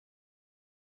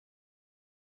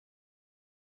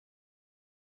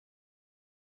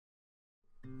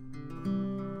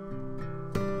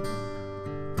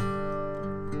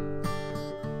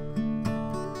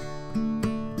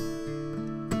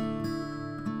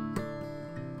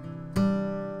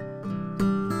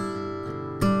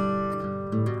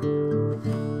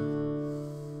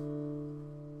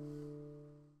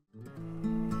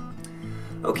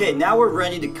Okay, now we're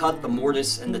ready to cut the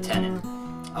mortise and the tenon.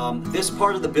 This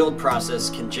part of the build process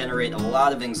can generate a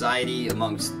lot of anxiety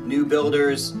amongst new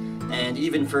builders and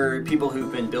even for people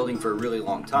who've been building for a really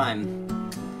long time.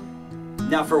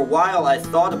 Now, for a while I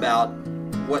thought about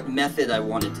what method I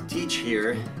wanted to teach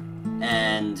here,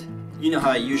 and you know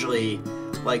how I usually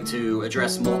like to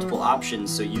address multiple options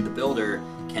so you, the builder,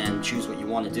 can choose what you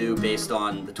want to do based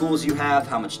on the tools you have,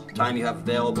 how much time you have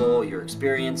available, your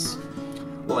experience.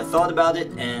 Well, I thought about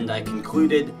it and I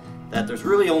concluded that there's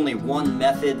really only one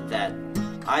method that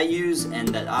I use and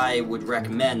that I would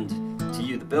recommend to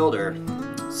you, the builder.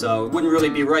 So it wouldn't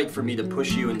really be right for me to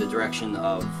push you in the direction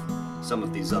of some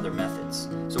of these other methods.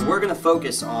 So we're going to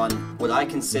focus on what I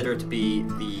consider to be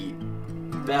the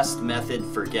best method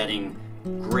for getting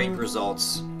great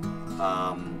results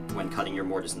when cutting your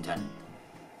mortise and tenon.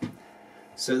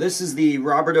 So this is the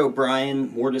Robert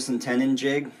O'Brien Mortise and Tenon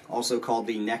Jig, also called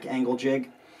the Neck Angle Jig.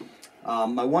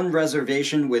 My one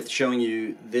reservation with showing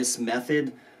you this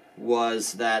method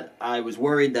was that I was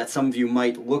worried that some of you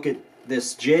might look at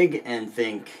this jig and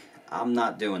think, I'm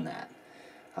not doing that.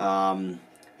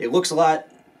 It looks a lot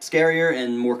scarier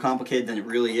and more complicated than it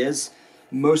really is,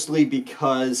 mostly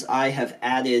because I have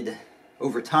added,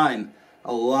 over time,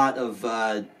 a lot of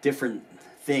different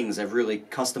things. I've really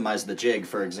customized the jig.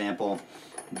 For example,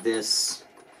 this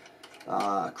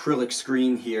acrylic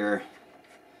screen here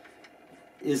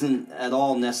isn't at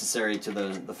all necessary to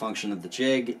the function of the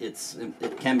jig.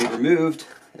 It can be removed,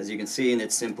 as you can see, and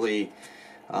it simply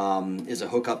is a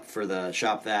hookup for the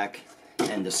shop vac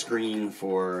and a screen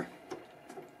for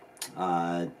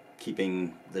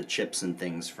keeping the chips and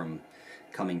things from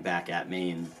coming back at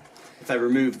me. And if I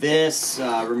remove this,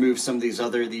 remove some of these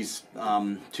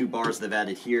two bars that I've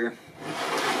added here,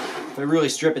 if I really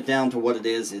strip it down to what it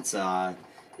is,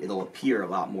 it'll appear a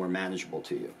lot more manageable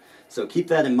to you. So keep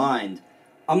that in mind.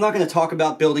 I'm not going to talk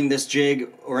about building this jig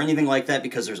or anything like that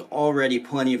because there's already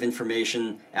plenty of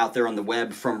information out there on the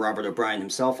web from Robert O'Brien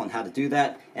himself on how to do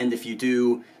that. And if you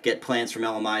do get plans from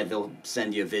LMI, they'll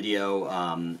send you a video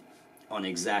on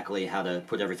exactly how to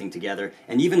put everything together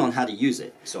and even on how to use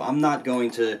it. So I'm not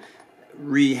going to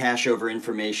rehash over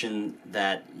information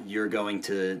that you're going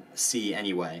to see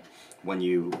anyway when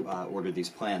you order these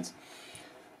plans.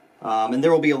 And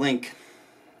there will be a link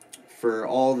for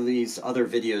all of these other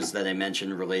videos that I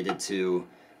mentioned related to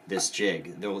this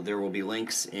jig. There will be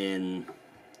links in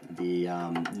the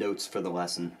notes for the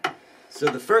lesson. So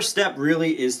the first step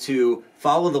really is to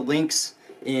follow the links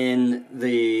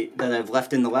that I've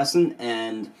left in the lesson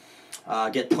and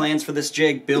get plans for this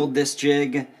jig, build this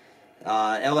jig.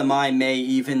 LMI may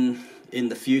even in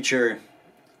the future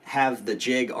have the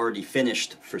jig already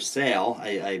finished for sale.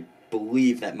 I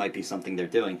believe that might be something they're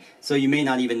doing. So you may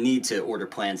not even need to order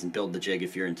plans and build the jig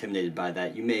if you're intimidated by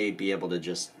that. You may be able to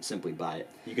just simply buy it.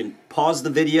 You can pause the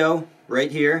video right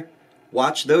here,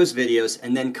 watch those videos,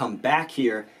 and then come back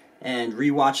here and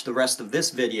rewatch the rest of this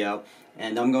video.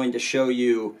 And I'm going to show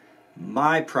you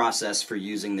my process for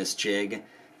using this jig.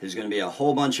 There's going to be a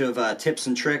whole bunch of tips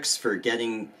and tricks for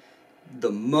getting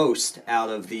the most out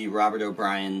of the Robert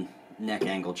O'Brien Neck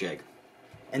Angle Jig.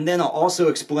 And then I'll also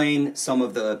explain some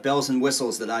of the bells and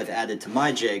whistles that I've added to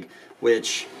my jig,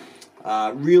 which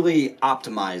really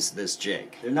optimize this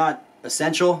jig. They're not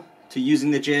essential to using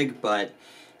the jig, but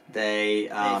they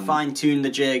fine-tune the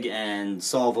jig and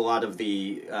solve a lot of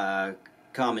the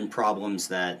common problems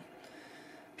that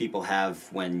people have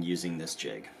when using this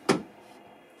jig.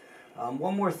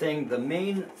 One more thing, the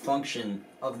main function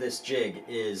of this jig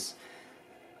is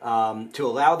to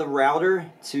allow the router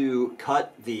to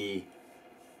cut the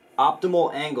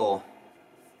optimal angle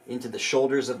into the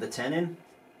shoulders of the tenon,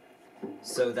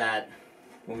 so that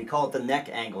when we call it the neck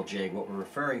angle jig, what we're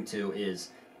referring to is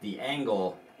the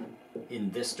angle in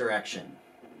this direction.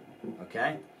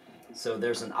 Okay? So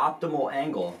there's an optimal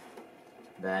angle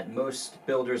that most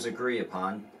builders agree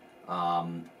upon,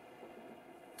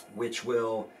 which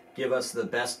will give us the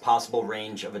best possible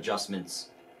range of adjustments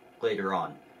later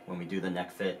on when we do the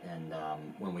neck fit and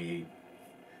when we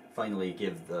finally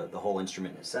give the whole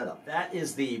instrument a setup. That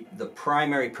is the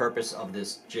primary purpose of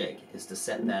this jig, is to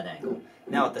set that angle.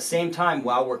 Now at the same time,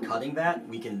 while we're cutting that,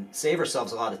 we can save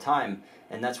ourselves a lot of time,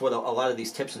 and that's what a lot of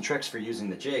these tips and tricks for using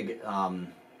the jig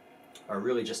are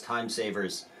really just time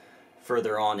savers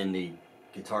further on in the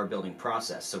guitar building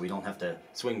process, so we don't have to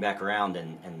swing back around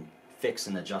and fix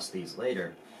and adjust these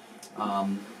later.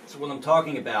 So what I'm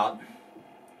talking about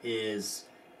is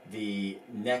the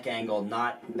neck angle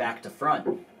not back to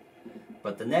front,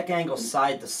 but the neck angle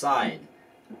side to side.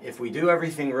 If we do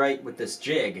everything right with this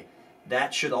jig,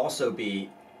 that should also be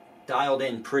dialed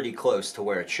in pretty close to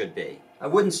where it should be. I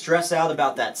wouldn't stress out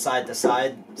about that side to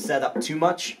side setup too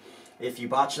much. If you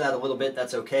botch that a little bit,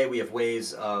 that's okay. We have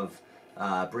ways of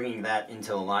bringing that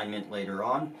into alignment later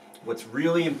on. What's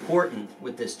really important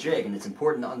with this jig, and it's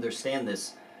important to understand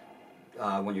this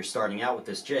when you're starting out with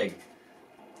this jig,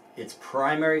 its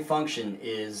primary function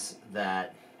is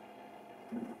that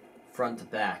front to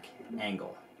back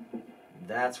angle.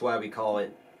 That's why we call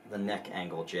it the neck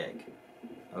angle jig.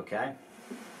 Okay?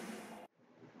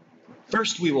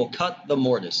 First we will cut the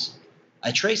mortise.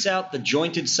 I trace out the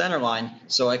jointed center line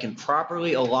so I can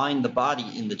properly align the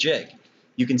body in the jig.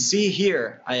 You can see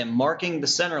here I am marking the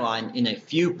center line in a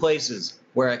few places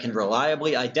where I can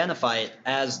reliably identify it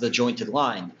as the jointed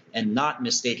line and not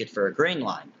mistake it for a grain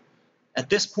line. At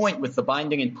this point with the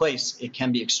binding in place, it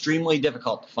can be extremely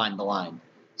difficult to find the line.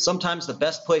 Sometimes the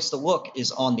best place to look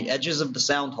is on the edges of the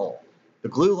sound hole. The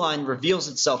glue line reveals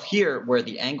itself here where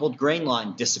the angled grain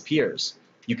line disappears.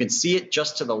 You can see it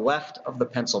just to the left of the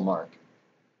pencil mark.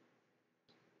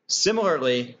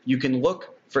 Similarly, you can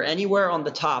look for anywhere on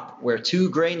the top where two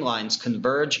grain lines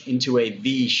converge into a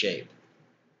V shape.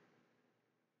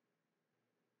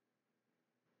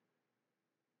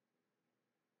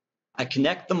 I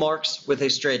connect the marks with a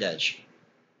straight edge.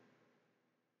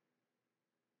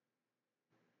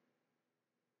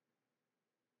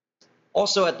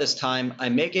 Also at this time, I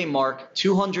make a mark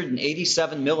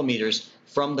 287 millimeters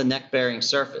from the neck bearing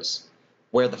surface,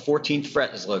 where the 14th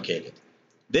fret is located.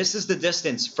 This is the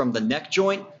distance from the neck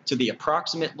joint to the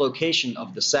approximate location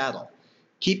of the saddle.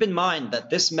 Keep in mind that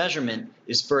this measurement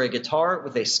is for a guitar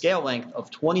with a scale length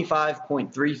of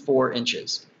 25.34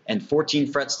 inches and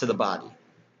 14 frets to the body.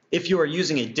 If you are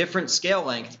using a different scale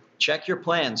length, check your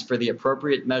plans for the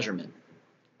appropriate measurement.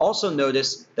 Also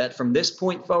notice that from this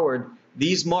point forward,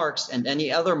 these marks and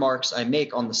any other marks I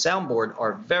make on the soundboard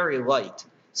are very light,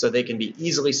 so they can be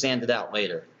easily sanded out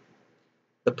later.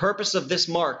 The purpose of this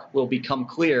mark will become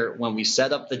clear when we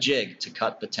set up the jig to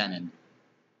cut the tenon.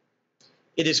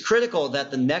 It is critical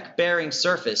that the neck bearing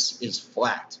surface is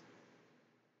flat.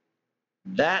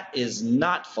 That is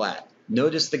not flat.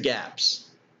 Notice the gaps.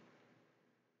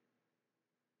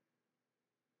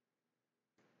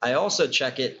 I also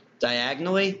check it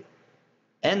diagonally,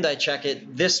 and I check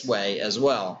it this way as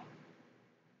well.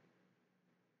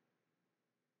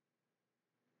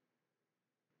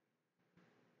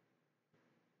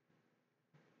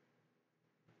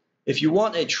 If you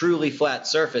want a truly flat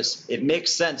surface, it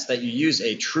makes sense that you use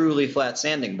a truly flat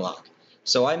sanding block.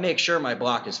 So I make sure my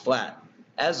block is flat.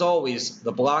 As always,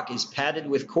 the block is padded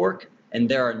with cork and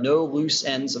there are no loose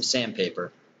ends of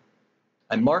sandpaper.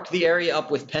 I mark the area up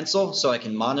with pencil so I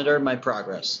can monitor my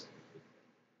progress.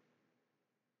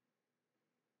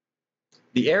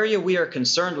 The area we are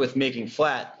concerned with making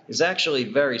flat is actually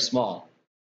very small.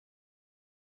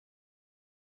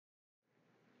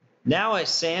 Now I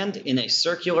sand in a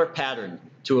circular pattern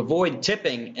to avoid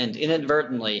tipping and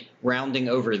inadvertently rounding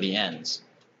over the ends.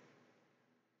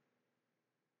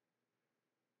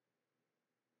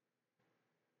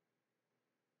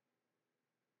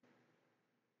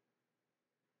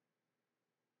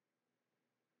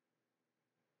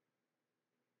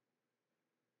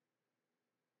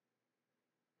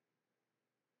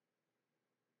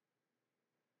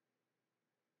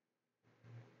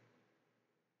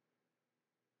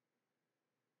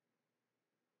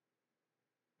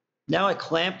 Now I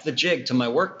clamp the jig to my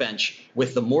workbench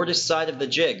with the mortise side of the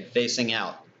jig facing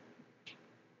out.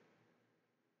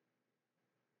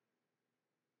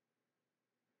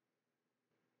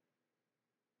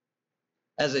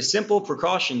 As a simple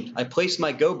precaution, I place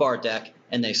my go bar deck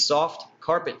and a soft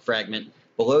carpet fragment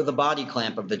below the body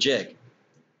clamp of the jig,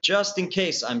 just in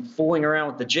case I'm fooling around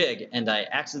with the jig and I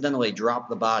accidentally drop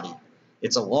the body.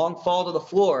 It's a long fall to the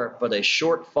floor, but a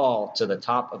short fall to the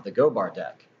top of the go bar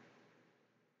deck.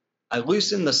 I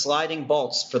loosen the sliding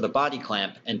bolts for the body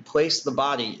clamp and place the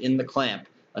body in the clamp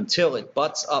until it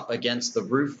butts up against the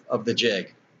roof of the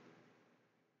jig.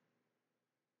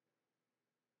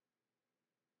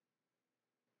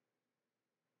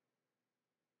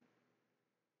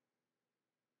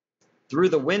 Through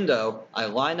the window, I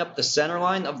line up the center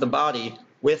line of the body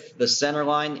with the center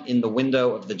line in the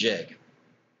window of the jig.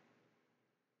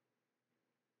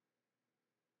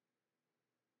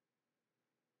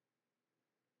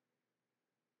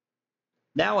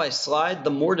 Now I slide the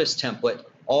mortise template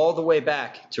all the way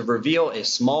back to reveal a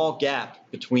small gap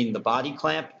between the body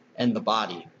clamp and the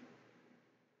body.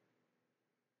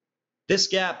 This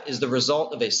gap is the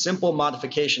result of a simple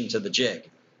modification to the jig.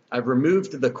 I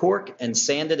removed the cork and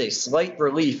sanded a slight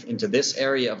relief into this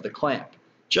area of the clamp,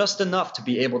 just enough to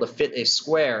be able to fit a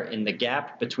square in the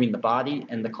gap between the body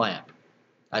and the clamp.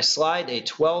 I slide a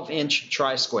 12-inch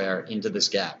tri-square into this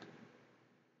gap.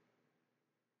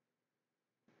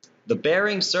 The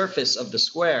bearing surface of the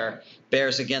square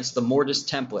bears against the mortise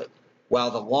template,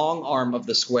 while the long arm of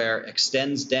the square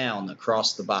extends down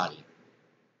across the body.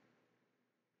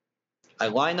 I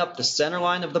line up the center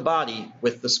line of the body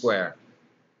with the square.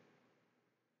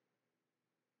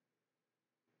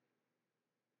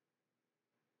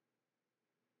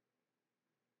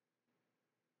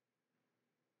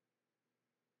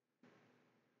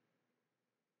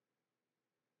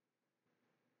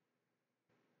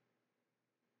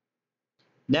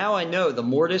 Now I know the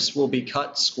mortise will be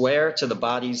cut square to the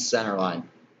body's center line.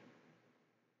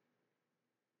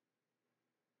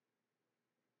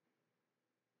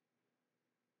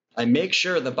 I make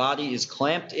sure the body is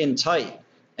clamped in tight,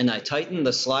 and I tighten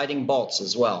the sliding bolts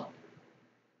as well.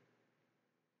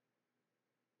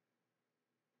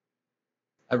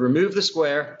 I remove the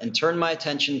square and turn my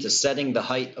attention to setting the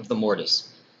height of the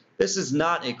mortise. This is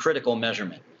not a critical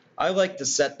measurement. I like to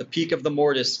set the peak of the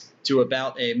mortise to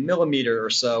about a millimeter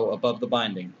or so above the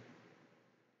binding.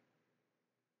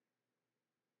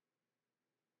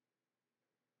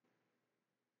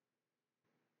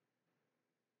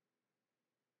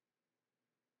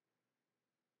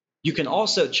 You can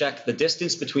also check the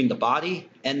distance between the body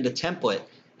and the template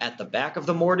at the back of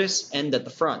the mortise and at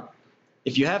the front.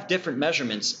 If you have different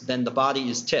measurements, then the body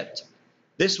is tipped.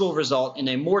 This will result in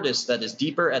a mortise that is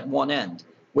deeper at one end,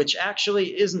 which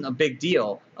actually isn't a big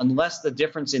deal unless the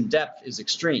difference in depth is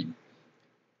extreme.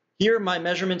 Here my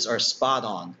measurements are spot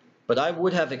on, but I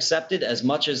would have accepted as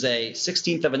much as a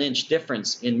 1/16 of an inch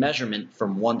difference in measurement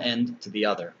from one end to the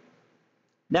other.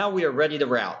 Now we are ready to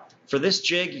route. For this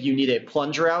jig, you need a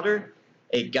plunge router,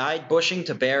 a guide bushing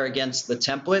to bear against the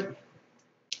template,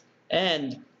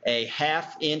 and a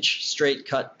 1/2 inch straight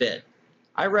cut bit.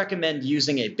 I recommend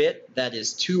using a bit that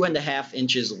is 2.5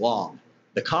 inches long.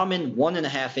 The common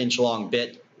 1.5 inch long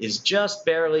bit is just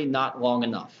barely not long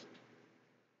enough.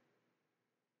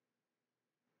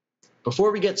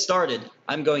 Before we get started,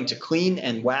 I'm going to clean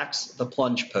and wax the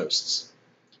plunge posts.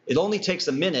 It only takes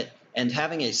a minute, and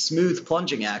having a smooth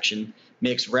plunging action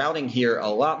makes routing here a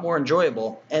lot more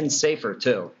enjoyable and safer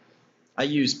too. I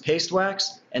use paste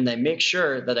wax, and I make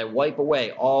sure that I wipe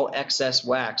away all excess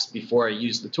wax before I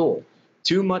use the tool.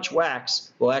 Too much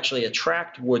wax will actually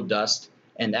attract wood dust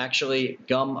and actually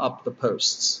gum up the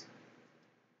posts.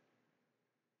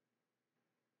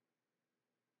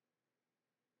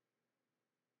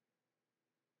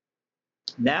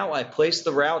 Now I place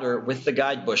the router with the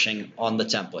guide bushing on the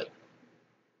template.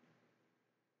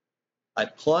 I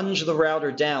plunge the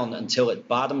router down until it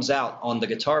bottoms out on the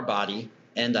guitar body,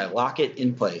 and I lock it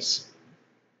in place.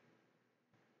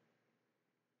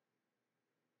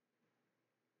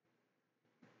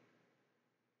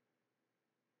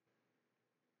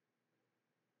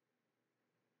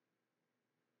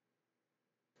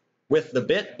 With the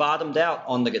bit bottomed out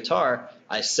on the guitar,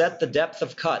 I set the depth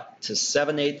of cut to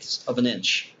 7/8 of an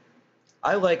inch.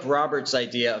 I like Robert's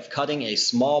idea of cutting a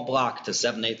small block to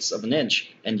 7/8 of an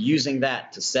inch and using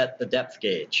that to set the depth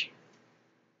gauge.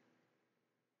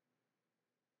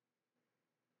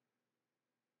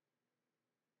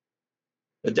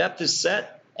 The depth is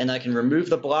set, and I can remove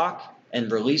the block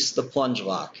and release the plunge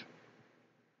lock.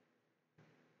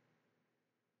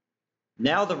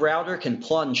 Now the router can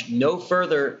plunge no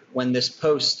further when this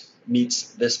post meets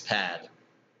this pad.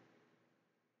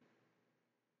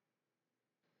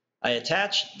 I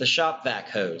attach the shopvac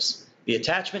hose. The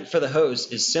attachment for the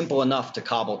hose is simple enough to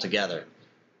cobble together.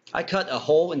 I cut a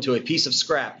hole into a piece of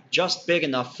scrap just big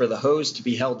enough for the hose to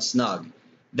be held snug.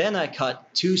 Then I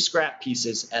cut 2 scrap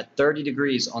pieces at 30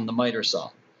 degrees on the miter saw,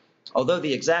 although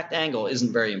the exact angle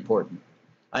isn't very important.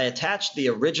 I attached the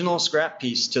original scrap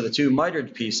piece to the 2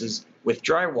 mitered pieces with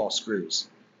drywall screws,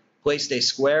 placed a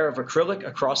square of acrylic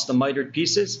across the mitered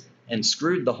pieces, and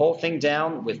screwed the whole thing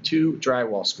down with 2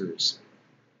 drywall screws.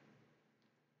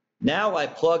 Now I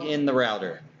plug in the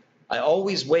router. I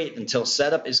always wait until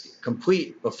setup is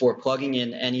complete before plugging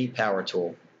in any power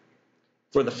tool.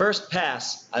 For the first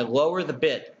pass, I lower the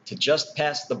bit to just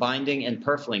past the binding and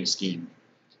purfling scheme.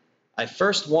 I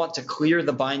first want to clear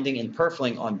the binding and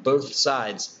purfling on both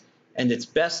sides, and it's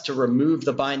best to remove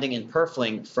the binding and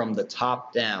purfling from the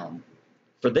top down.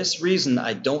 For this reason,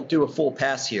 I don't do a full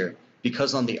pass here,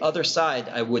 because on the other side,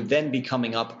 I would then be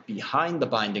coming up behind the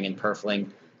binding and purfling,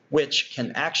 which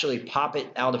can actually pop it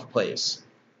out of place.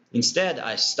 Instead,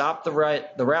 I stop the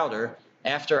router,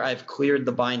 after I've cleared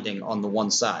the binding on the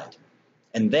one side.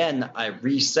 And then I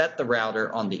reset the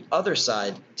router on the other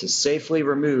side to safely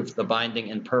remove the binding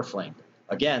and purfling,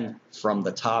 again from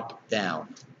the top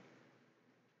down.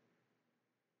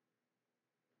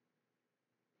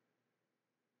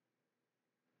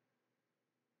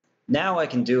 Now I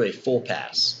can do a full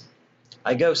pass.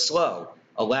 I go slow,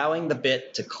 allowing the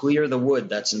bit to clear the wood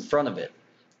that's in front of it,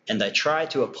 and I try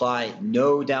to apply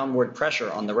no downward pressure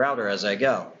on the router as I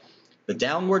go. The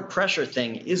downward pressure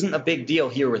thing isn't a big deal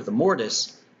here with the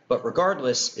Mortise, but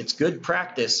regardless, it's good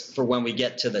practice for when we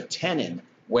get to the Tenon,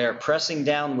 where pressing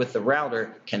down with the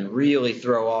router can really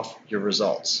throw off your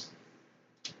results.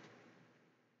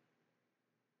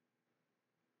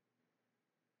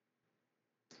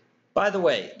 By the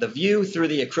way, the view through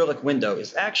the acrylic window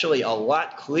is actually a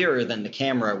lot clearer than the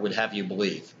camera would have you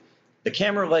believe. The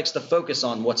camera likes to focus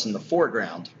on what's in the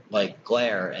foreground, like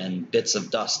glare and bits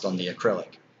of dust on the acrylic.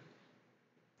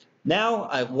 Now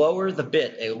I lower the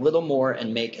bit a little more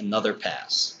and make another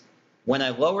pass. When I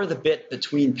lower the bit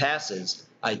between passes,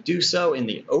 I do so in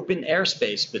the open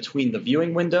airspace between the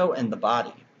viewing window and the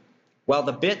body. While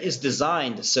the bit is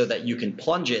designed so that you can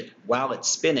plunge it while it's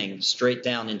spinning straight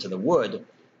down into the wood,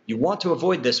 you want to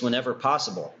avoid this whenever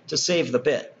possible to save the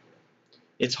bit.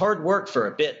 It's hard work for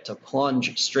a bit to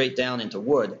plunge straight down into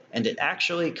wood, and it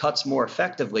actually cuts more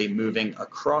effectively moving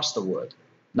across the wood.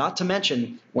 Not to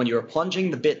mention, when you are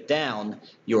plunging the bit down,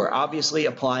 you are obviously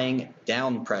applying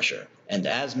down pressure. And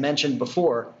as mentioned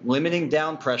before, limiting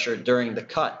down pressure during the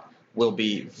cut will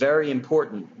be very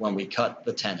important when we cut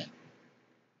the tenon.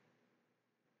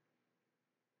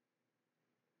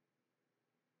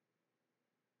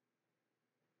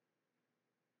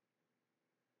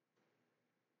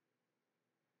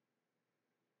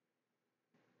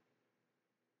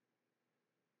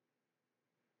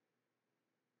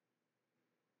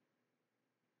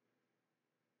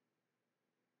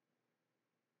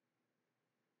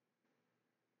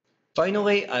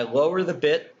 Finally, I lower the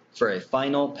bit for a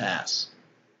final pass.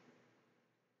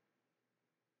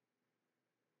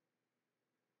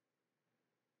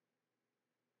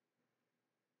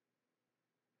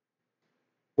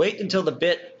 Wait until the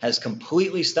bit has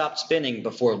completely stopped spinning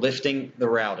before lifting the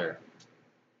router.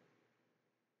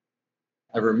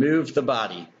 I remove the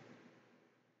body.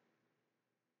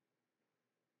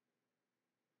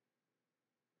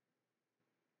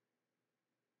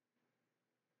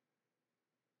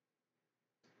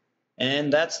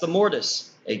 And that's the Mortise,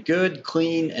 a good,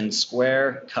 clean, and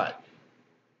square cut.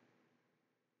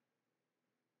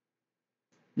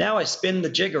 Now I spin the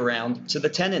jig around to the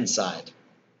tenon side.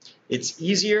 It's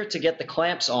easier to get the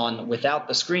clamps on without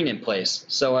the screen in place,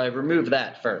 so I remove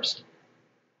that first.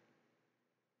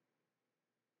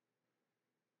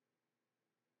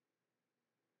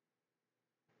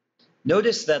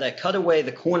 Notice that I cut away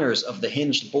the corners of the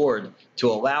hinged board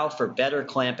to allow for better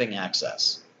clamping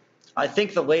access. I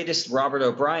think the latest Robert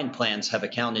O'Brien plans have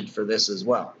accounted for this as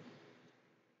well.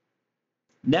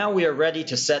 Now we are ready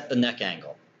to set the neck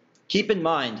angle. Keep in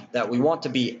mind that we want to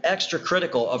be extra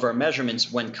critical of our measurements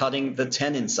when cutting the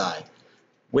tenon side.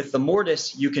 With the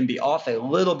Mortise, you can be off a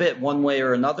little bit one way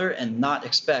or another and not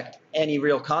expect any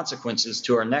real consequences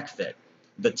to our neck fit.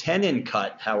 The tenon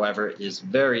cut, however, is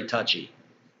very touchy.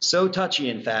 So touchy,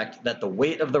 in fact, that the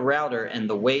weight of the router and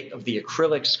the weight of the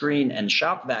acrylic screen and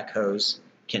shopvac hose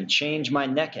can change my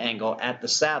neck angle at the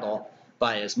saddle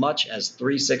by as much as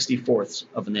 3/64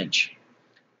 of an inch.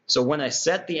 So when I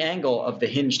set the angle of the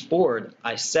hinged board,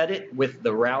 I set it with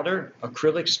the router,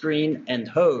 acrylic screen, and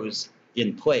hose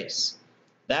in place.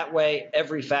 That way,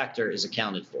 every factor is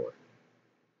accounted for.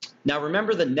 Now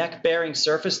remember the neck bearing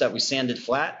surface that we sanded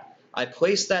flat? I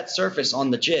placed that surface on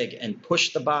the jig and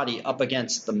pushed the body up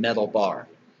against the metal bar.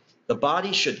 The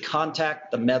body should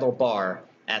contact the metal bar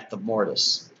at the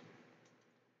Mortise.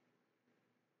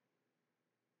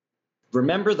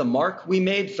 Remember the mark we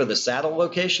made for the saddle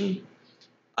location?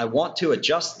 I want to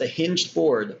adjust the hinged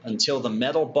board until the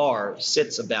metal bar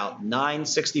sits about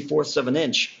 9/64 of an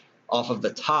inch off of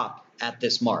the top at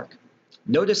this mark.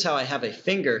 Notice how I have a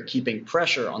finger keeping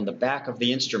pressure on the back of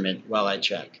the instrument while I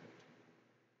check.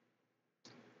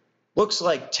 Looks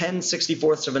like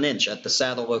 10/64 of an inch at the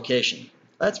saddle location.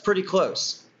 That's pretty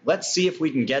close. Let's see if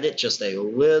we can get it just a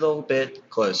little bit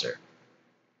closer.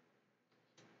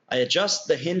 I adjust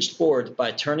the hinged board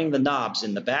by turning the knobs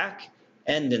in the back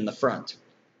and in the front.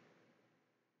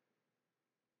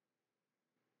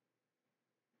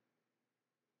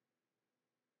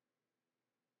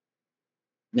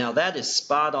 Now that is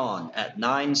spot on at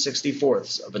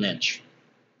 9/64 of an inch.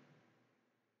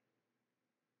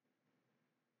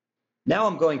 Now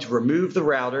I'm going to remove the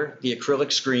router, the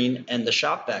acrylic screen, and the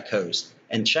shopvac hose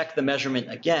and check the measurement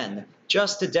again,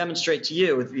 just to demonstrate to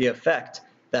you the effect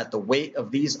that the weight of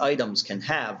these items can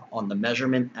have on the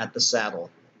measurement at the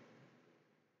saddle.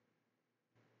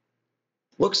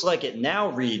 Looks like it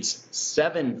now reads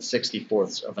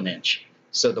 7/64 of an inch.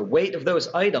 So the weight of those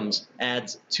items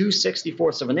adds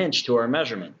 2/64 of an inch to our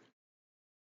measurement.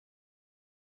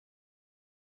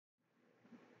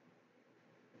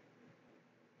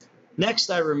 Next,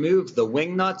 I remove the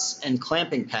wing nuts and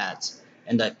clamping pads,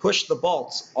 and I push the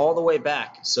bolts all the way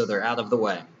back so they're out of the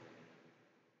way.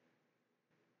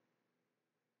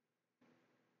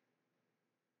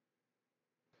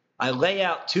 I lay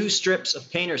out 2 strips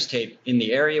of painter's tape in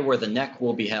the area where the neck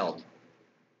will be held.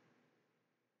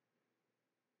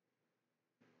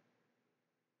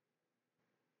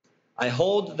 I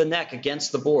hold the neck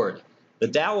against the board. The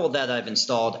dowel that I've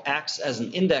installed acts as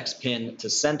an index pin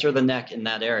to center the neck in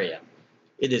that area.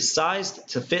 It is sized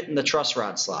to fit in the truss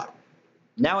rod slot.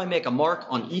 Now I make a mark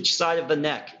on each side of the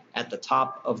neck at the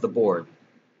top of the board.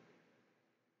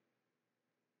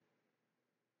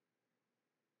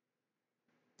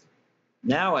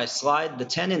 Now I slide the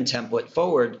tenon template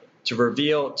forward to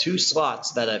reveal 2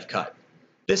 slots that I've cut.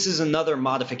 This is another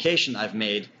modification I've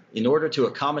made in order to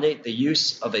accommodate the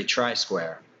use of a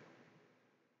tri-square.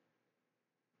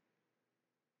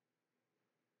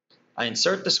 I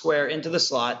insert the square into the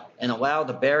slot and allow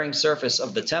the bearing surface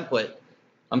of the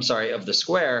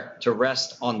square to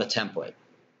rest on the template.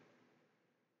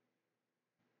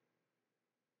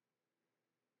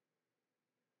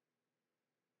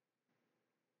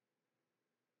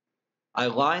 I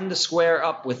line the square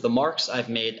up with the marks I've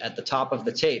made at the top of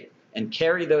the tape and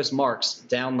carry those marks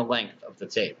down the length of the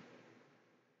tape.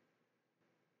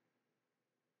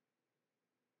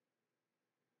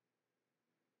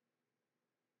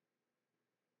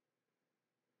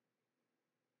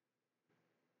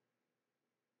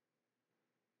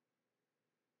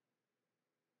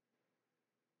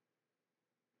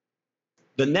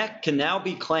 The neck can now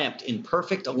be clamped in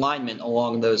perfect alignment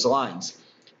along those lines.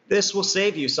 This will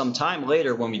save you some time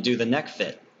later when we do the neck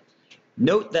fit.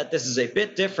 Note that this is a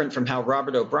bit different from how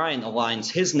Robert O'Brien aligns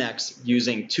his necks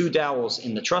using 2 dowels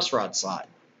in the truss rod slot.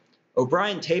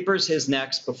 O'Brien tapers his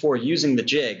necks before using the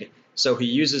jig, so he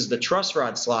uses the truss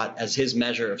rod slot as his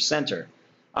measure of center.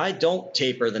 I don't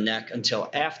taper the neck until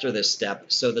after this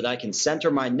step so that I can center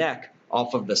my neck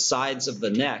off of the sides of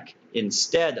the neck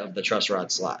instead of the truss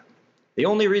rod slot. The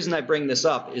only reason I bring this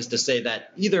up is to say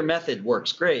that either method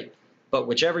works great, but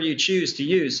whichever you choose to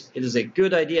use, it is a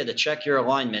good idea to check your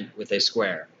alignment with a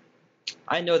square.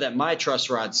 I know that my truss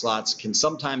rod slots can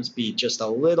sometimes be just a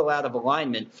little out of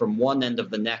alignment from one end of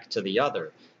the neck to the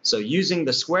other, so using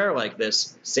the square like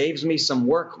this saves me some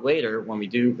work later when we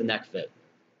do the neck fit.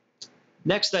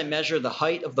 Next, I measure the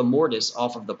height of the mortise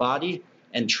off of the body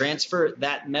and transfer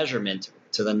that measurement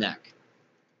to the neck.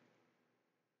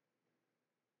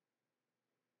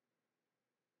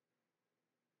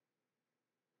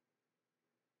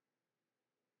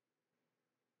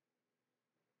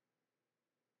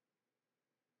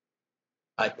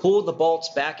 I pull the bolts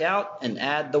back out and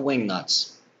add the wing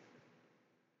nuts.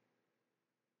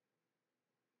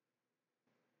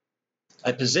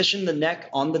 I position the neck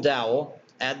on the dowel,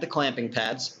 add the clamping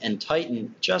pads, and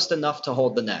tighten just enough to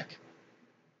hold the neck.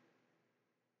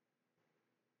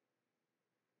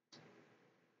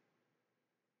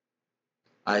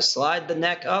 I slide the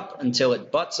neck up until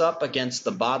it butts up against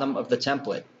the bottom of the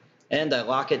template, and I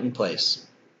lock it in place.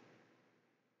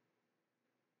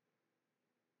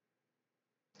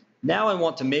 Now I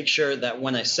want to make sure that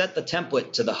when I set the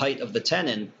template to the height of the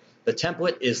tenon, the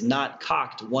template is not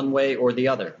cocked one way or the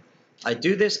other. I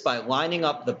do this by lining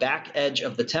up the back edge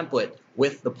of the template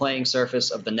with the playing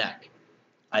surface of the neck.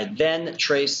 I then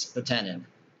trace the tenon.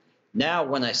 Now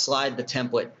when I slide the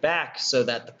template back so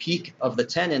that the peak of the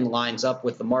tenon lines up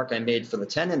with the mark I made for the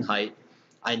tenon height,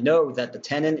 I know that the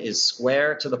tenon is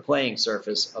square to the playing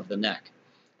surface of the neck,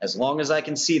 as long as I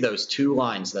can see those 2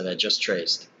 lines that I just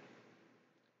traced.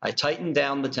 I tighten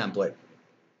down the template.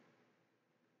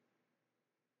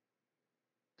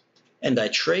 And I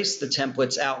trace the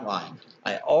template's outline.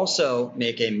 I also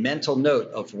make a mental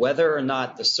note of whether or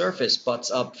not the surface butts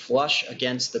up flush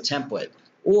against the template,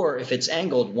 or if it's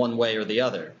angled one way or the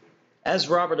other. As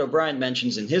Robert O'Brien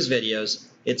mentions in his videos,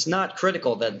 it's not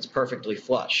critical that it's perfectly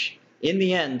flush. In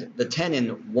the end, the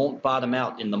tenon won't bottom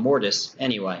out in the mortise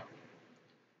anyway.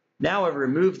 Now I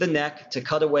remove the neck to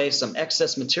cut away some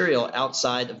excess material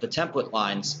outside of the template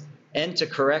lines and to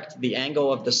correct the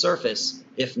angle of the surface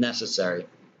if necessary.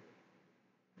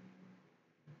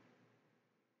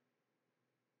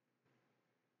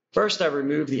 First, I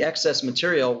remove the excess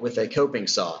material with a coping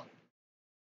saw.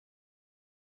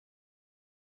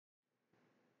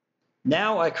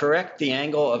 Now I correct the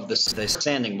angle of the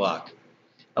sanding block.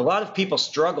 A lot of people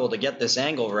struggle to get this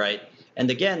angle right, and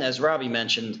again, as Robbie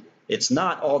mentioned, it's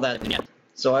not all that yet,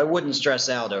 so I wouldn't stress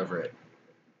out over it.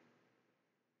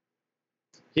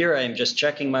 Here I am just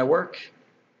checking my work.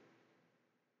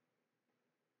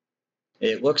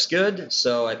 It looks good,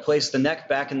 so I place the neck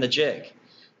back in the jig.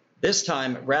 This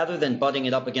time, rather than butting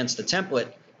it up against the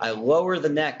template, I lower the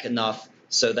neck enough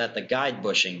so that the guide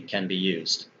bushing can be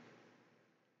used.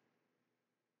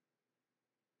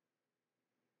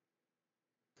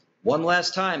 One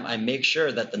last time, I make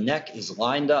sure that the neck is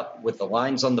lined up with the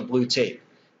lines on the blue tape,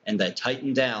 and I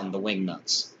tighten down the wing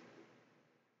nuts.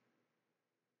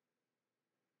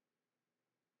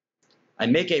 I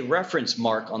make a reference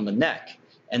mark on the neck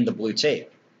and the blue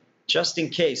tape, just in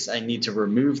case I need to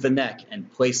remove the neck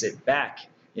and place it back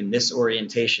in this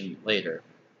orientation later.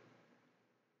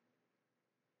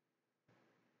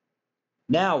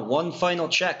 Now, one final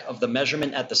check of the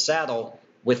measurement at the saddle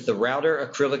with the router,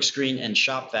 acrylic screen, and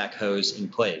shopvac hose in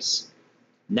place.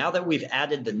 Now that we've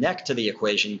added the neck to the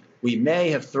equation, we may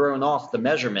have thrown off the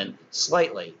measurement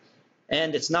slightly,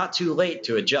 and it's not too late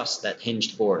to adjust that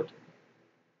hinged board.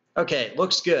 Okay,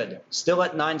 looks good. Still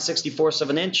at 9/64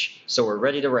 of an inch, so we're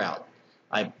ready to route.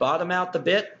 I bottom out the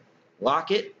bit,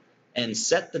 lock it, and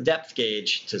set the depth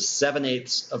gauge to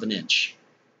 7/8 of an inch.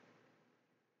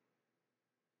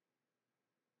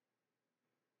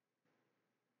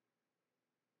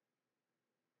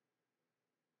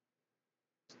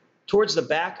 Towards the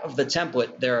back of the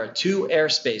template, there are two air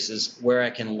spaces where I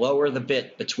can lower the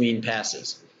bit between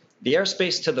passes. The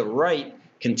airspace to the right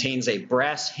contains a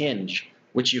brass hinge,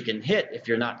 which you can hit if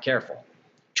you're not careful.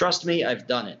 Trust me, I've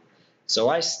done it. So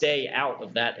I stay out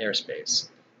of that airspace.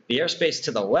 The airspace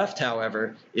to the left,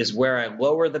 however, is where I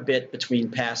lower the bit between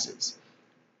passes.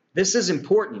 This is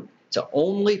important to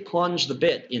only plunge the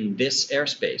bit in this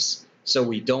airspace so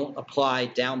we don't apply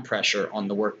down pressure on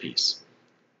the workpiece.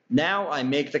 Now I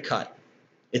make the cut.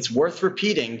 It's worth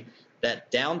repeating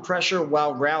that down pressure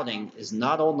while routing is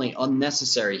not only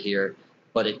unnecessary here,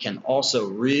 but it can also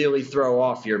really throw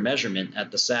off your measurement at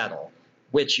the saddle,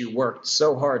 which you worked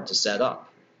so hard to set up.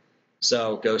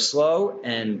 So go slow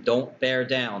and don't bear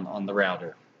down on the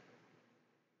router.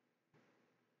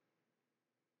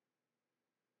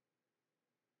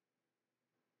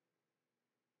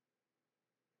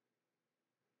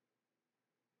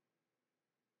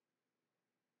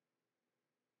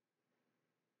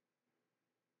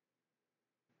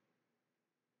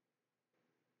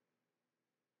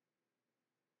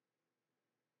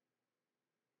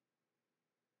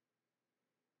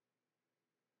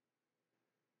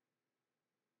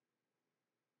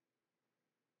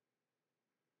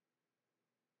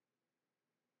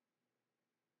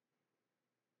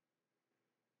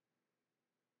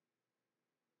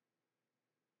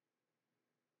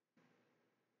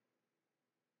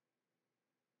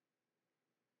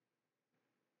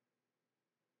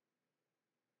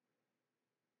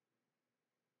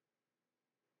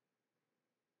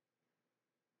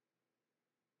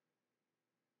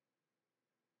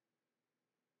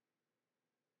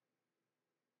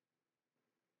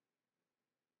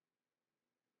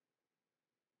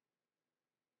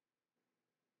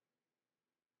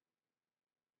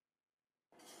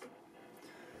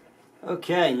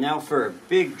 Okay, now for a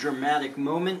big dramatic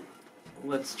moment,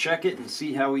 let's check it and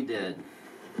see how we did.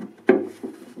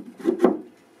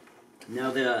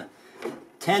 Now the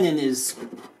tenon is,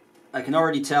 I can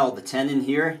already tell the tenon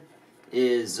here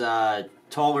is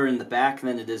taller in the back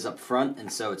than it is up front,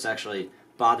 and so it's actually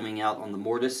bottoming out on the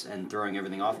mortise and throwing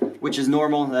everything off, which is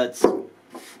normal. That's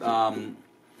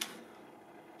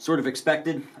sort of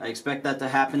expected. I expect that to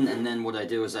happen, and then what I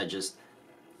do is I just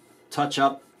touch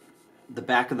up the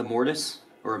back of the mortise,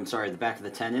 or I'm sorry, the back of the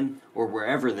tenon, or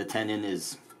wherever the tenon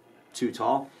is too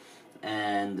tall,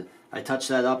 and I touch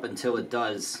that up until it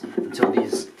does, until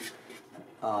these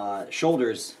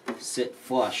shoulders sit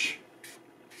flush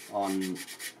on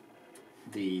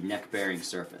the neck bearing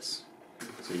surface.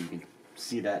 So you can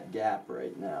see that gap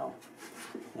right now.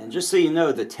 And just so you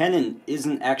know, the tenon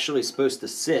isn't actually supposed to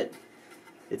sit.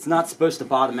 It's not supposed to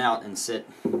bottom out and sit.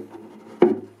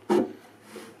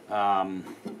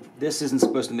 This isn't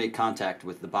supposed to make contact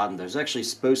with the bottom. There's actually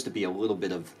supposed to be a little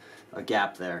bit of a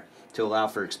gap there to allow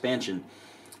for expansion.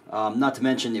 Not to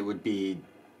mention it would be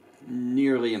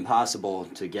nearly impossible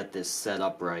to get this set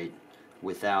up right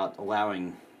without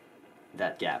allowing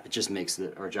that gap. It just makes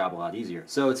our job a lot easier.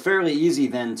 So it's fairly easy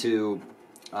then to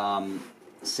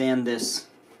sand this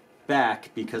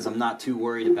back because I'm not too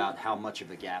worried about how much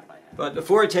of a gap I have. But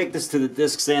before I take this to the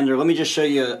disc sander, let me just show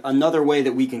you another way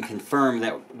that we can confirm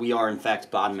that we are in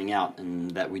fact bottoming out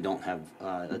and that we don't have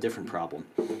a different problem.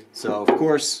 So of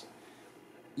course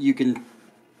you can,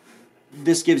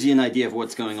 this gives you an idea of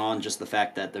what's going on, just the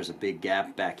fact that there's a big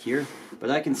gap back here, but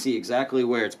I can see exactly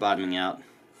where it's bottoming out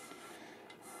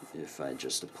if I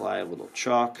just apply a little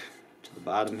chalk to the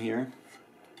bottom here,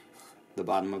 the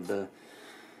bottom of the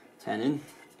tenon.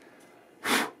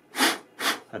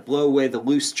 I blow away the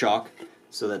loose chalk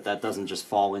so that that doesn't just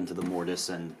fall into the mortise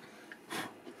and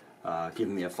give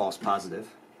me a false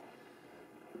positive.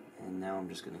 And now I'm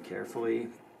just going to carefully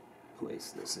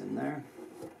place this in there.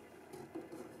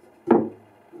 And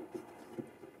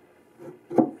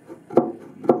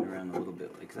move it around a little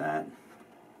bit like that. And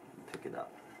pick it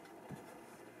up.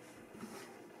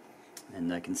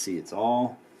 And I can see it's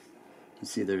all, you can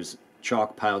see there's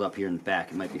chalk piled up here in the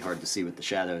back. It might be hard to see with the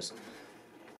shadows.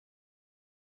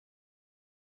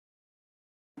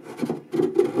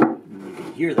 And you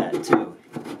can hear that too.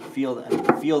 Feel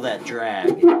that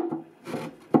drag.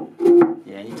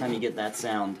 Yeah, anytime you get that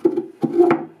sound,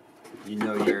 you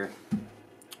know you're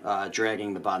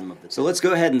dragging the bottom of the tenon. So let's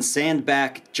go ahead and sand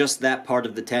back just that part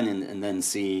of the tenon and then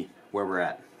see where we're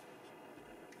at.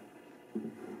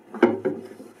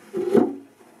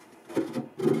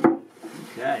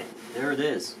 Okay, there it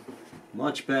is.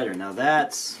 Much better. Now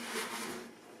that's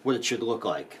what it should look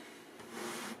like.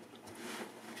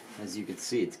 As you can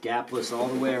see, it's gapless all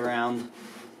the way around.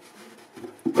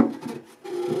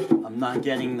 I'm not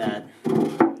getting that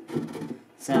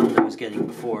sound I was getting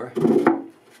before.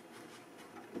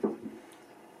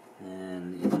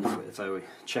 And even if I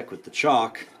check with the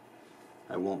chalk,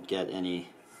 I won't get any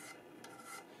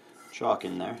chalk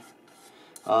in there.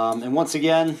 And once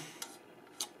again,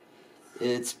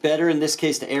 it's better in this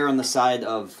case to err on the side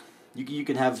of, you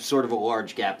can have sort of a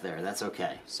large gap there, that's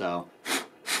okay. So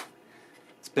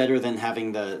it's better than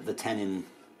having the tenon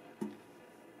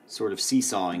sort of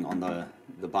seesawing on the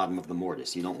bottom of the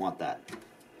mortise. You don't want that.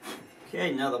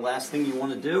 Okay, now the last thing you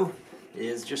want to do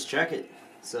is just check it.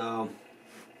 So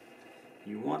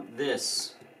you want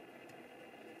this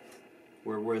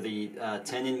where the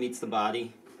tenon meets the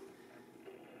body.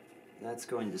 That's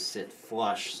going to sit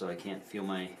flush so I can't feel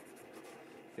my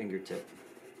fingertip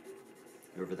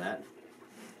over that.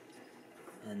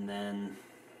 And then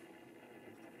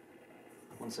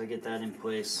once I get that in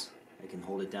place, I can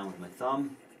hold it down with my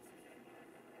thumb.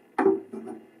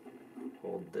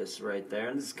 Hold this right there,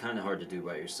 and this is kind of hard to do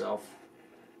by yourself.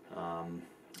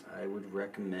 I would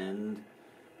recommend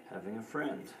having a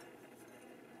friend.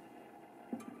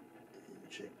 And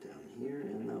check down here,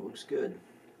 and that looks good.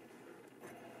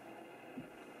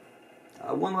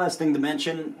 One last thing to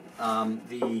mention,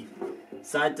 the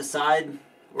side-to-side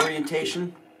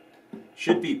orientation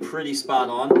should be pretty spot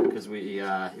on because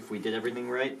if we did everything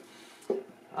right.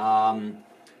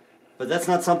 But that's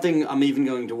not something I'm even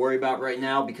going to worry about right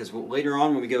now, because later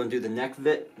on when we go and do the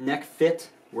neck fit,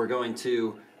 we're going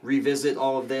to revisit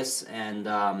all of this, and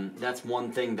that's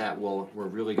one thing that we're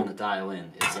really going to dial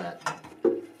in, is that, I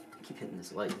keep hitting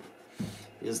this light,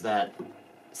 is that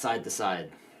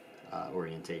side-to-side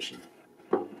orientation.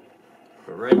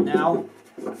 But right now,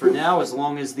 for now, as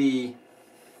long as the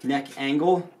neck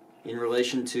angle in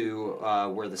relation to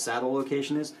where the saddle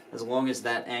location is, as long as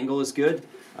that angle is good,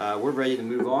 we're ready to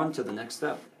move on to the next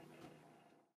step.